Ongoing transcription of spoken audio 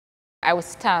I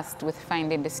was tasked with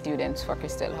finding the students for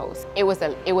Christel House. I was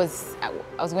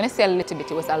going to say a little bit,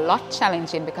 it was a lot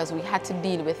challenging because we had to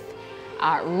deal with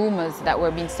rumors that were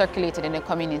being circulated in the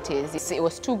communities. It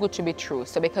was too good to be true.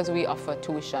 So because we offer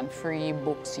tuition, free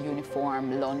books,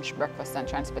 uniform, lunch, breakfast and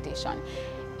transportation,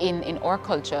 in our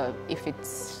culture, if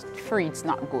it's free, it's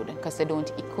not good because they don't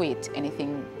equate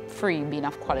anything free being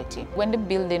of quality. When the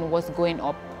building was going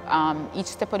up, each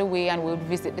step of the way, and we would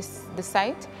visit the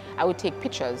site, I would take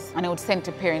pictures and I would send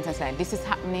to parents and say, this is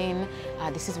happening,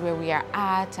 this is where we are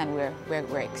at, and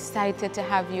we're excited to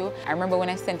have you. I remember when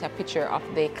I sent a picture of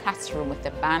the classroom with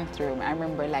the bathroom, I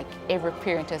remember like every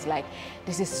parent was like,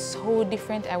 this is so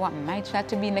different, I want my child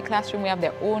to be in the classroom, we have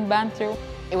their own bathroom.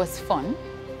 It was fun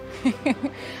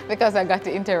because I got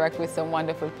to interact with some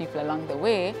wonderful people along the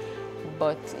way,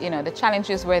 but you know, the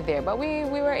challenges were there, but we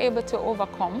were able to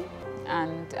overcome,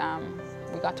 and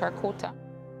we got our quota.